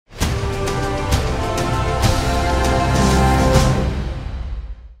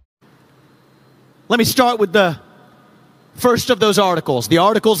Let me start with the first of those articles, the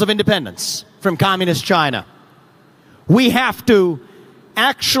Articles of Independence from Communist China. We have to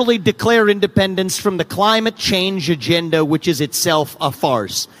actually declare independence from the climate change agenda, which is itself a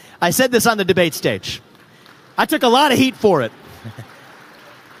farce. I said this on the debate stage. I took a lot of heat for it.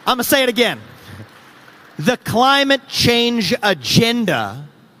 I'm going to say it again. The climate change agenda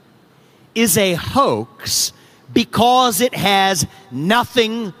is a hoax because it has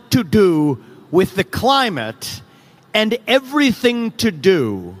nothing to do with the climate and everything to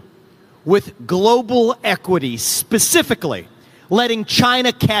do with global equity, specifically letting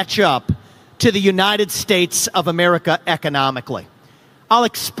China catch up to the United States of America economically. I'll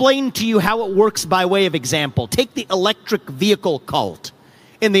explain to you how it works by way of example. Take the electric vehicle cult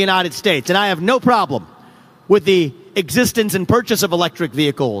in the United States, and I have no problem with the existence and purchase of electric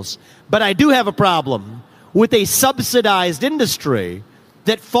vehicles, but I do have a problem with a subsidized industry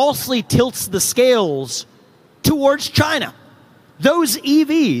that falsely tilts the scales towards China. Those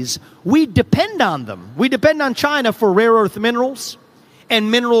EVs, we depend on them. We depend on China for rare earth minerals and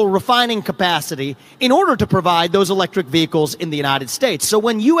mineral refining capacity in order to provide those electric vehicles in the United States. So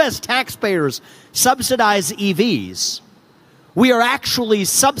when U.S. taxpayers subsidize EVs, we are actually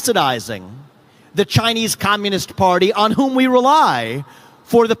subsidizing the Chinese Communist Party on whom we rely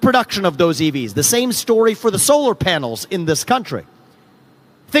for the production of those EVs. The same story for the solar panels in this country.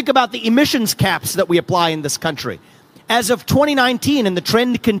 Think about the emissions caps that we apply in this country. As of 2019, and the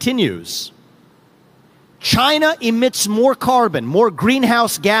trend continues, China emits more carbon, more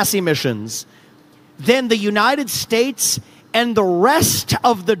greenhouse gas emissions than the United States and the rest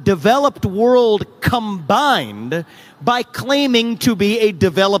of the developed world combined by claiming to be a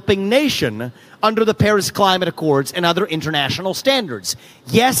developing nation under the Paris Climate Accords and other international standards.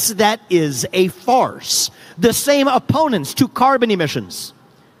 Yes, that is a farce. The same opponents to carbon emissions,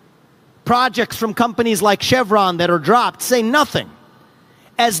 projects from companies like Chevron that are dropped, say nothing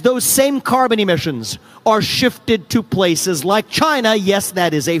as those same carbon emissions are shifted to places like China. Yes,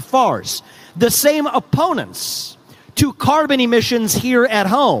 that is a farce. The same opponents to carbon emissions here at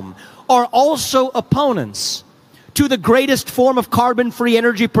home are also opponents to the greatest form of carbon-free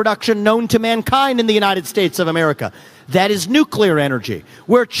energy production known to mankind in the United States of America. That is nuclear energy,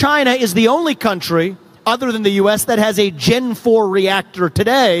 where China is the only country, other than the U.S., that has a Gen 4 reactor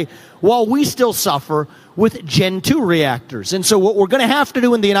today, while we still suffer with Gen 2 reactors. And so what we're going to have to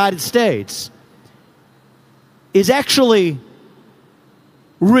do in the United States is actually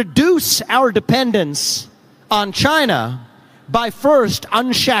reduce our dependence on China by first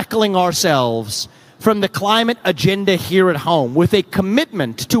unshackling ourselves from the climate agenda here at home with a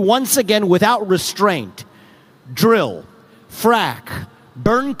commitment to once again, without restraint, drill, frack,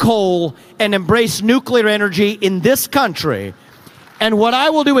 burn coal, and embrace nuclear energy in this country. And what I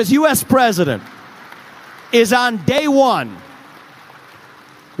will do as U.S. President is on day one,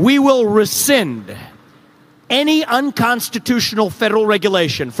 we will rescind any unconstitutional federal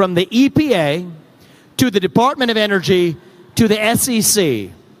regulation from the EPA to the Department of Energy to the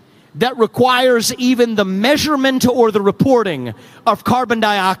SEC that requires even the measurement or the reporting of carbon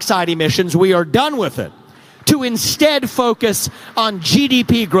dioxide emissions. We are done with it, to instead focus on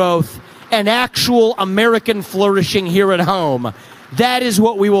GDP growth and actual American flourishing here at home. That is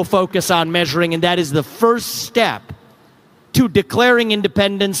what we will focus on measuring, and that is the first step to declaring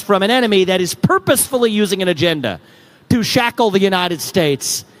independence from an enemy that is purposefully using an agenda to shackle the United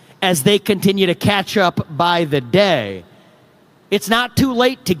States as they continue to catch up by the day. It's not too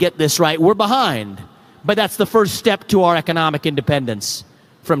late to get this right. We're behind, but that's the first step to our economic independence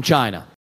from China.